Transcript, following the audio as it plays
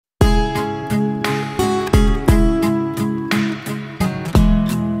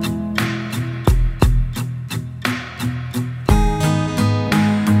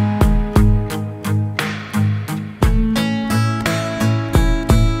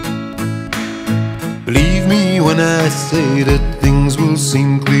when I say that things will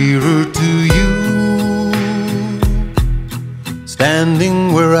seem clearer to you.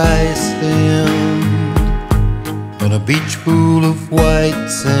 Standing where I stand on a beach full of white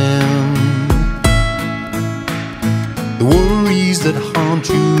sand, the worries that haunt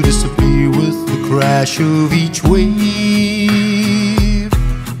you disappear with the crash of each wave.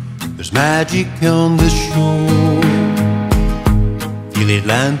 There's magic on the shore, feel the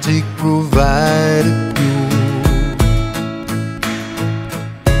Atlantic provide a cure.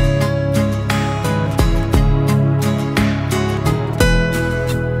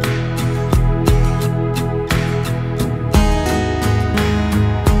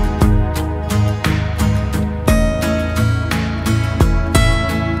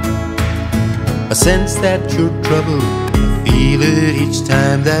 I sense that you're troubled, I feel it each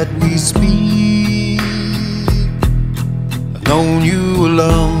time that we speak. I've known you a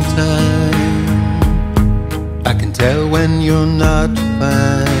long time, I can tell when you're not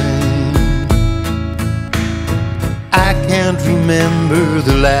fine. I can't remember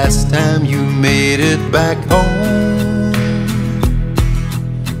the last time you made it back home.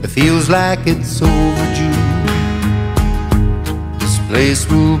 It feels like it's overdue, place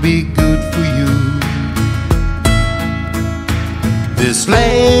will be good for you. This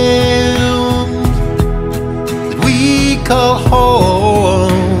land that we call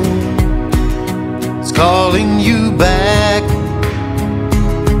home is calling you back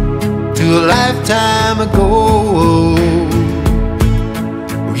to a lifetime ago,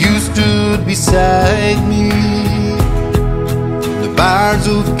 where you stood beside me in the bars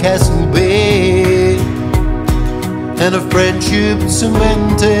of Castlebay, and a friendship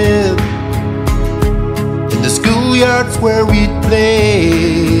cemented in the schoolyards where we'd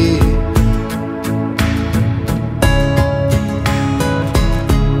play.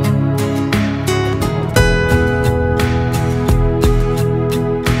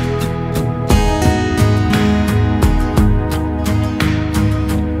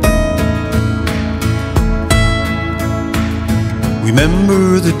 Remember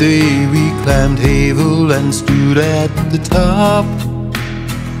the day we climbed Havel and stood at the top?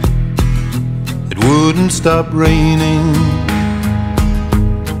 It wouldn't stop raining,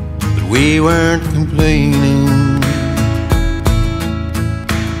 but we weren't complaining.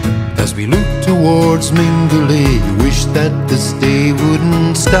 As we looked towards Mingley, wished that this day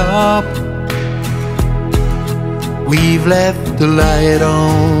wouldn't stop. We've left the light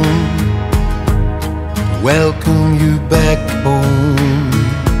on, welcome you back home.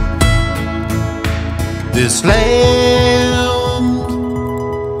 This land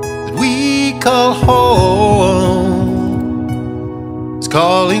that we call home is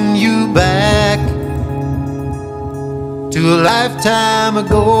calling you back to a lifetime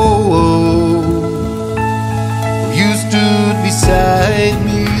ago, where you stood beside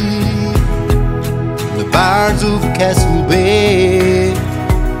me in the bars of Castlebay,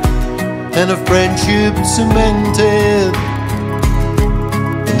 and a friendship cemented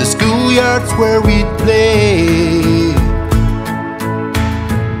in the schoolyards where we'd play.